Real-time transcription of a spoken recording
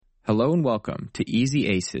Hello and welcome to Easy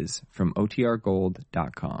Aces from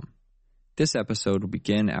OTRGold.com. This episode will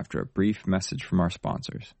begin after a brief message from our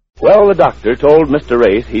sponsors. Well, the doctor told Mr.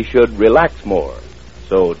 Race he should relax more.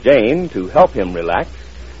 So Jane, to help him relax,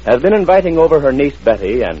 has been inviting over her niece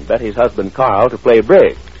Betty and Betty's husband Carl to play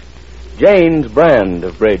bridge. Jane's brand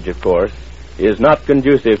of bridge, of course, is not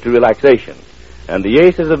conducive to relaxation, and the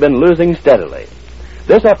Aces have been losing steadily.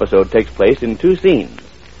 This episode takes place in two scenes: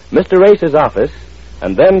 Mr. Race's office,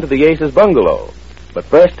 and then to the Aces' bungalow. But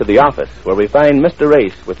first to the office, where we find Mr.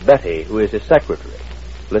 Race with Betty, who is his secretary.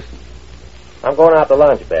 Listen. I'm going out to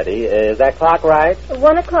lunch, Betty. Is that clock right?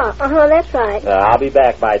 1 o'clock. That's right. I'll be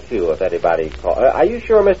back by 2 if anybody calls. Are you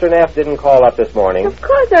sure Mr. Neff didn't call up this morning? Of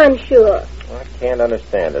course I'm sure. I can't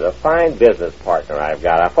understand it. A fine business partner I've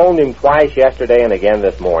got. I phoned him twice yesterday and again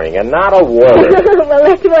this morning, and not a word. Well,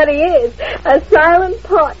 that's what he is. A silent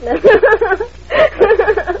partner.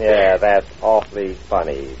 Yeah, that's awfully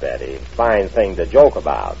funny, Betty. Fine thing to joke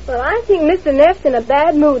about. Well, I think Mr. Neff's in a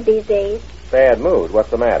bad mood these days. Bad mood? What's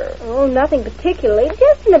the matter? Oh, nothing particularly.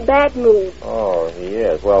 Just in a bad mood. Oh, he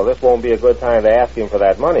is. Well, this won't be a good time to ask him for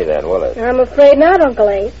that money then, will it? I'm afraid not, Uncle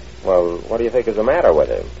Ace. Well, what do you think is the matter with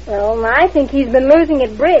him? Well, I think he's been losing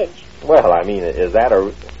at bridge. Well, I mean, is that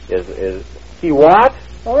a... Is he what?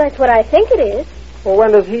 Well, that's what I think it is. Well,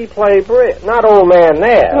 when does he play bridge? Not old man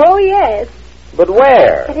Ned. Oh, yes. But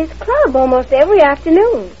where? At his club almost every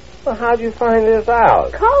afternoon. Well, how'd you find this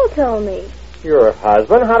out? Carl told me. Your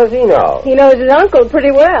husband? How does he know? He knows his uncle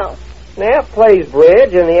pretty well. Ned plays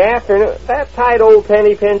bridge in the afternoon. That tight old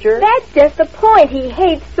penny pincher? That's just the point. He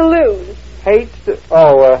hates to lose. Hates to...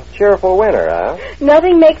 Oh, cheerful winner, huh?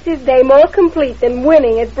 Nothing makes his day more complete than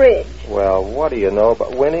winning at bridge. Well, what do you know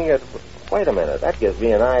about winning at... Wait a minute, that gives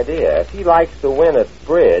me an idea. If he likes to win at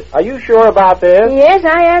bridge... Are you sure about this? Yes,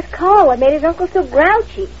 I asked Carl what made his uncle so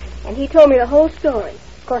grouchy, and he told me the whole story.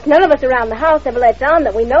 Of course, none of us around the house ever lets on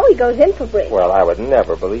that we know he goes in for bridge. Well, I would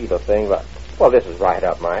never believe a thing like... Well, this is right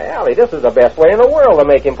up my alley. This is the best way in the world to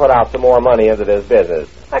make him put out some more money into this business.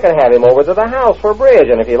 I can have him over to the house for bridge,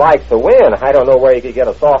 and if he likes to win, I don't know where he could get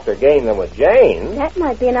a softer game than with Jane. That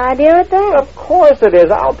might be an idea at that. Of course it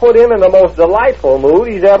is. I'll put him in the most delightful mood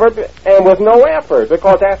he's ever been, and with no effort,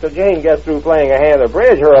 because after Jane gets through playing a hand of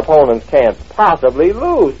bridge, her opponents can't possibly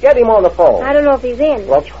lose. Get him on the phone. I don't know if he's in.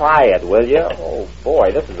 Well, try it, will you? Oh,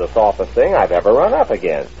 boy, this is the softest thing I've ever run up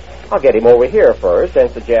against. I'll get him over here first and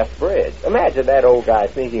suggest bridge. Imagine that old guy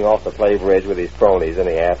sneaking off to play bridge with his cronies in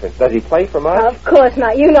the afternoon. Does he play for much? Of course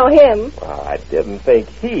not. You know him. Well, I didn't think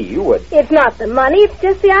he would. It's not the money. It's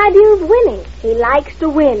just the idea of winning. He likes to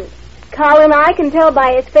win. Carl and I can tell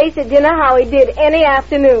by his face at dinner how he did any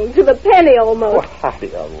afternoon, to the penny almost. Well, how do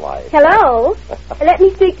you like Hello? Let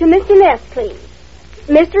me speak to Mr. Neff, please.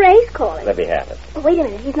 Mr. Ace calling. Let me have it. Oh, wait a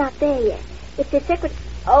minute. He's not there yet. It's the secretary.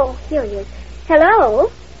 Oh, here he is. Hello?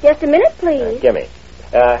 Just a minute, please. Gimme.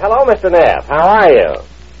 Hello, Mr. Neff. How are you?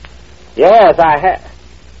 Yes,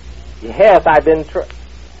 Yes, I've been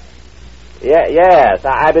Yes,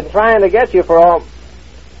 I've been trying to get you for all...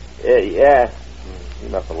 Yeah. He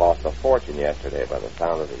must have lost a fortune yesterday by the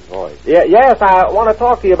sound of his voice. Yes, I want to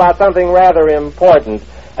talk to you about something rather important.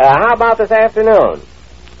 How about this afternoon?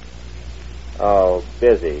 Oh,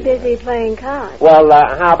 busy. Busy playing cards. Well,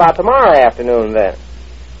 how about tomorrow afternoon, then?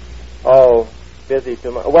 Oh, busy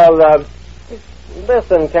tomorrow. Well,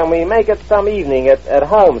 listen, can we make it some evening at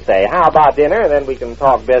home, say? How about dinner, and then we can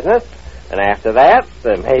talk business? And after that,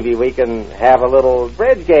 maybe we can have a little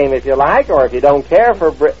bridge game if you like, or if you don't care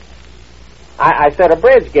for bridge... I said a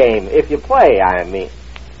bridge game, if you play, I mean.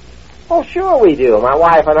 Oh, sure we do. My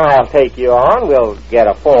wife and I will take you on. We'll get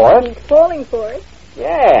a fourth. He's falling for it.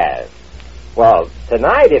 Yes. Well,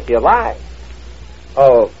 tonight, if you like.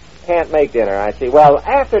 Oh, can't make dinner, I see. Well,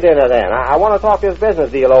 after dinner, then. I want to talk this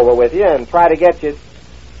business deal over with you and try to get you...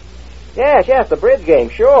 Yes, the bridge game,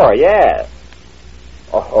 sure, yes.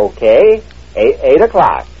 Oh, okay. 8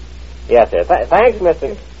 o'clock. Yes, sir. Thanks,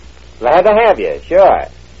 Mr. Glad to have you, sure.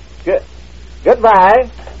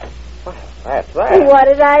 Goodbye. That's that. What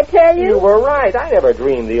did I tell you? You were right. I never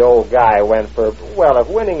dreamed the old guy went for... Well, if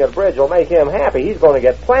winning at bridge will make him happy, he's going to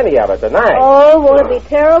get plenty of it tonight. Oh, won't it be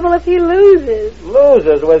terrible if he loses?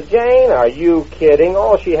 Loses with Jane? Are you kidding?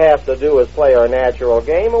 All she has to do is play her natural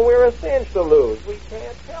game, and we're a cinch to lose. We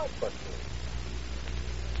can't help but lose.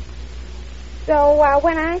 So,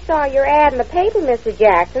 when I saw your ad in the paper, Mr.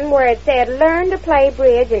 Jackson, where it said, learn to play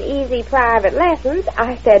bridge in easy private lessons,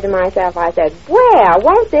 I said to myself, well,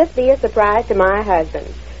 won't this be a surprise to my husband?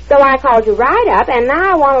 So I called you right up, and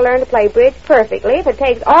now I want to learn to play bridge perfectly. If it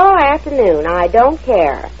takes all afternoon, I don't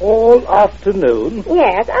care. All afternoon?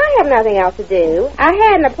 Yes, I have nothing else to do. I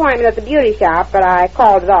had an appointment at the beauty shop, but I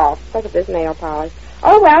called it off. Look at this nail polish.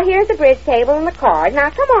 Oh, well, here's the bridge table and the card. Now,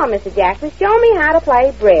 come on, Mr. Jackson, show me how to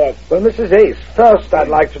play bridge. Well, Mrs. Ace, first I'd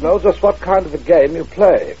like to know just what kind of a game you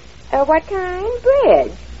play. What kind?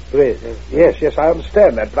 Bridge. Bridge? Yes, I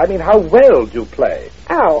understand that. But I mean, how well do you play?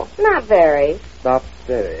 Oh, not very. Not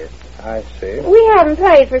very. I see. We haven't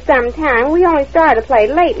played for some time. We only started to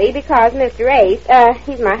play lately because Mr. Ace,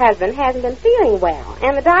 he's my husband, hasn't been feeling well.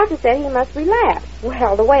 And the doctor said he must relapse.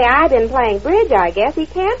 Well, the way I've been playing bridge, I guess he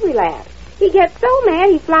can't relapse. He gets so mad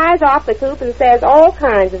he flies off the coop and says all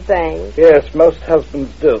kinds of things. Yes, most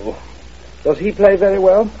husbands do. Does he play very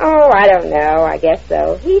well? Oh, I don't know. I guess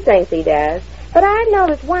so. He thinks he does. But I've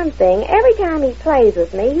noticed one thing. Every time he plays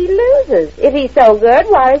with me, he loses. If he's so good,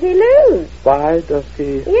 why does he lose? Why does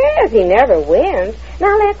he? Yes, he never wins.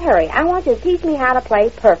 Now, let's hurry. I want you to teach me how to play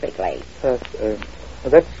perfectly.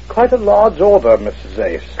 That's quite a large order, Mrs.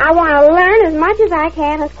 Ace. I want to learn as much as I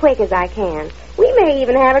can, as quick as I can. We may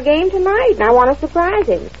even have a game tonight, and I want to surprise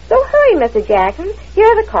him. So hurry, Mr. Jackson. Here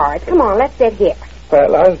are the cards. Come on, let's sit here.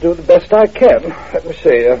 Well, I'll do the best I can. Let me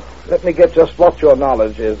see. Let me get just what your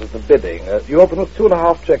knowledge is of the bidding. You open with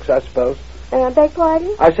 2.5 tricks, I suppose. Beg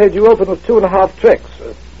pardon? I said you open with 2.5 tricks.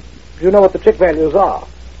 Do you know what the trick values are?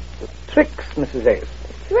 The tricks, Mrs. Ace.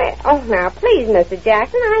 Oh, now, please, Mr.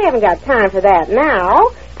 Jackson, I haven't got time for that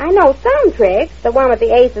now. I know some tricks, the one with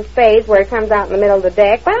the ace of spades where it comes out in the middle of the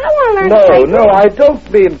deck, but I want to learn to play No, I don't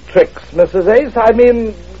mean tricks, Mrs. Ace. I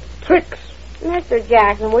mean tricks. Mr.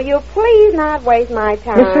 Jackson, will you please not waste my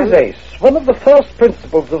time? Mrs. Ace, one of the first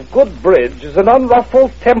principles of good bridge is an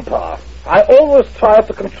unruffled temper. I always try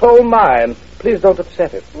to control mine. Please don't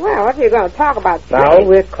upset it. Well, if you're going to talk about tricks... Now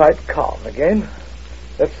we're quite calm again.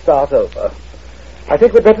 Let's start over. I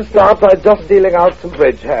think we'd better start by just dealing out some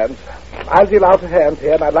bridge hands. I'll deal out a hand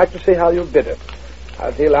here, and I'd like to see how you bid it.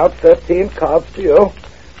 I'll deal out 13 cards to you.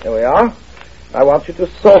 Here we are. I want you to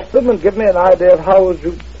sort them and give me an idea of how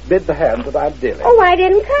you bid the hand that I'm dealing. Oh, I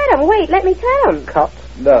didn't cut them. Wait, let me cut them. Cut?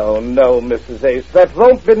 No, Mrs. Ace. That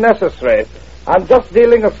won't be necessary. I'm just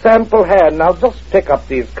dealing a sample hand. Now just pick up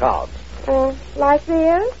these cards. Like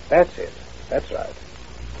this? That's it. That's right.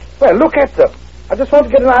 Well, look at them. I just want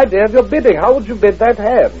to get an idea of your bidding. How would you bid that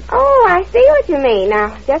hand? Oh, I see what you mean.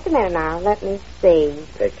 Now, just a minute now. Let me see.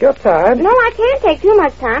 Take your time. No, I can't take too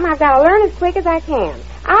much time. I've got to learn as quick as I can.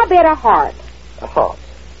 I'll bid a heart. A heart.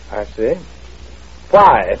 I see.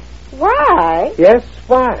 Why? Why? Yes,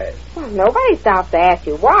 why? Well, nobody stops to ask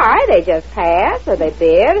you why. They just pass, or they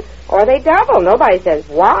bid, or they double. Nobody says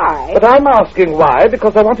why. But I'm asking why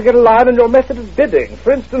because I want to get a line on your method of bidding.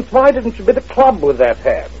 For instance, why didn't you bid a club with that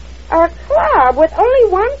hand? A club? With only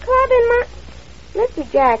one club in my... Mr.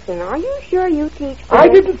 Jackson, are you sure you teach bridge? I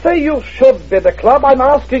didn't say you should bid a club. I'm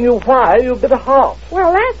asking you why you bid a heart.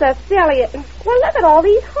 Well, that's a silly... Well, look at all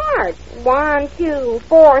these hearts. 1, 2,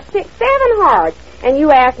 4, 6, 7 hearts. And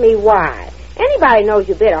you ask me why. Anybody knows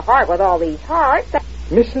you bid a heart with all these hearts.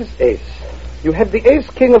 Mrs. Ace, you have the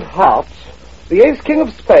ace-king of hearts, the ace-king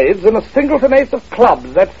of spades, and a singleton ace of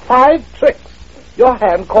clubs. That's 5 tricks. Your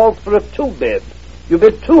hand calls for a 2 bid. You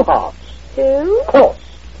bid 2 hearts. 2? Of course.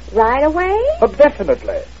 Right away? But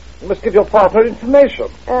definitely. You must give your partner information.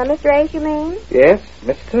 Mr. Ace, you mean? Yes,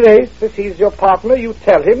 Mr. Ace. If he's your partner, you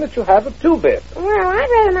tell him that you have a 2 bid. Well, I'd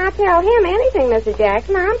rather not tell him anything, Mr.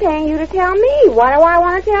 Jackson. I'm paying you to tell me. Why do I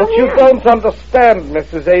want to tell him? But you don't understand,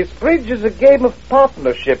 Mrs. Ace. Bridge is a game of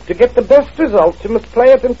partnership. To get the best results, you must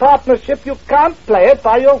play it in partnership. You can't play it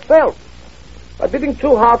by yourself. By bidding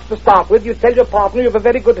 2 hearts to start with, you tell your partner you have a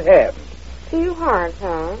very good hand. 2 hearts,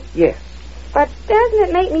 huh? Yes. But doesn't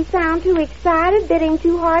it make me sound too excited, bidding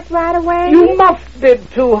 2 hearts right away? You must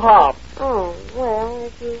bid 2 hearts. Oh, well,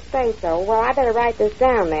 if you say so. Well, I better write this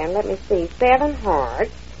down then. Let me see. 7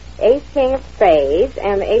 hearts, ace, king of spades,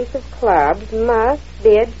 and the ace of clubs must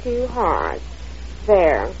bid 2 hearts.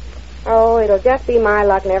 There. Oh, it'll just be my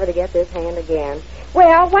luck never to get this hand again.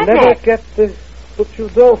 Well, what next? Never get this, but you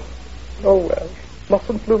don't. Oh, well,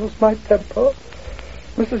 mustn't lose my temper.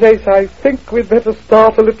 Mrs. Ace, I think we'd better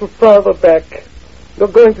start a little further back. You're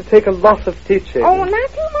going to take a lot of teaching. Oh, not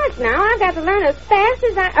too much now. I've got to learn as fast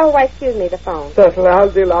as I... Oh, excuse me, the phone. Certainly,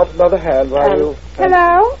 I'll deal out another hand while you...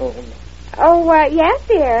 Hello? Yes,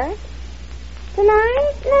 dear.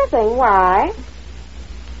 Tonight? Nothing. Why?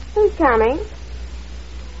 Who's coming?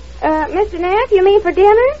 Mr. Neff, you mean for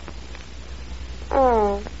dinner?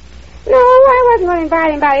 Oh. No, I wasn't going to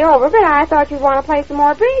invite anybody over, but I thought you'd want to play some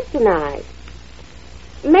more bridge tonight.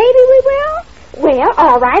 Maybe we will? Well, all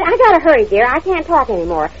all right. I gotta hurry, dear. I can't talk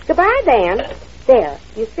anymore. Goodbye, then. There.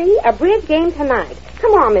 You see? A bridge game tonight.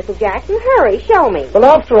 Come on, Mrs. Jackson. Hurry. Show me. Well,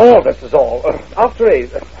 after all, Mrs. All,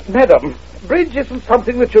 Madam, bridge isn't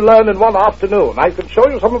something that you learn in one afternoon. I could show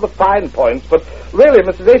you some of the fine points, but really,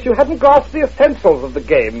 Mrs. Ace, you haven't grasped the essentials of the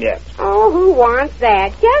game yet. Oh, who wants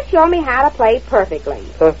that? Just show me how to play perfectly.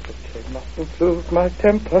 Perfectly. Mustn't lose my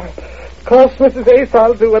temper. Of course, Mrs. Ace,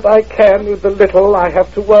 I'll do what I can with the little I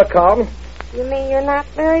have to work on. You mean you're not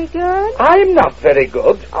very good? I'm not very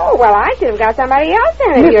good. Oh, well, I should have got somebody else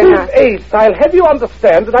in if you're Mrs. not. Ace, I'll have you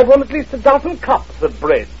understand that I've won at least a dozen cups at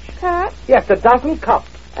bridge. Cup? Yes, a dozen cups.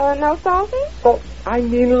 No salty? So, I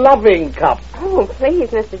mean loving cups. Oh, please,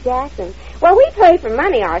 Mr. Jackson. Well, we play for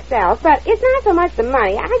money ourselves, but it's not so much the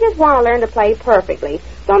money. I just want to learn to play perfectly,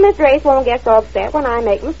 so Mr. Ace won't get so upset when I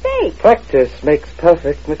make mistakes. Practice makes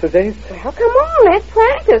perfect, Mrs. Ace. Well, come on, let's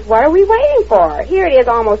practice. What are we waiting for? Here it is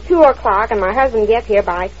almost 2 o'clock, and my husband gets here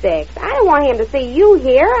by 6. I don't want him to see you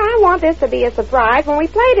here. I want this to be a surprise when we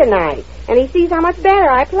play tonight, and he sees how much better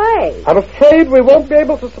I play. I'm afraid we won't be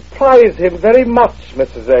able to surprise him very much,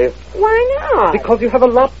 Mrs. Ace. Why not? Because you have a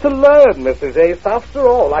lot to learn, Mrs. Ace. After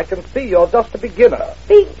all, I can see you're just a beginner.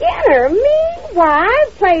 Beginner? Me? Why,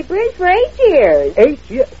 I've played bridge for 8 years. 8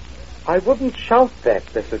 years? I wouldn't shout that,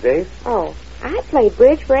 Mrs. Ace. Oh, I played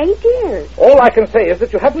bridge for 8 years. All I can say is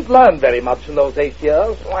that you haven't learned very much in those 8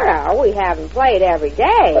 years. Well, we haven't played every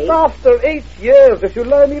day. But after 8 years, if you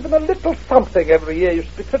learn even a little something every year, you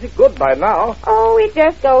should be pretty good by now. Oh, it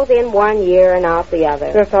just goes in 1 year and out the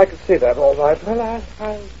other. Yes, I can see that all right. Well,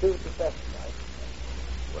 I'll do the best.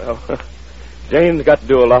 Well, Jane's got to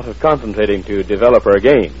do a lot of concentrating to develop her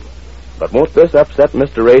game. But won't this upset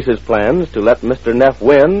Mr. Race's plans to let Mr. Neff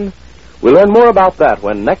win? We'll learn more about that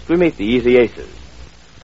when next we meet the Easy Aces.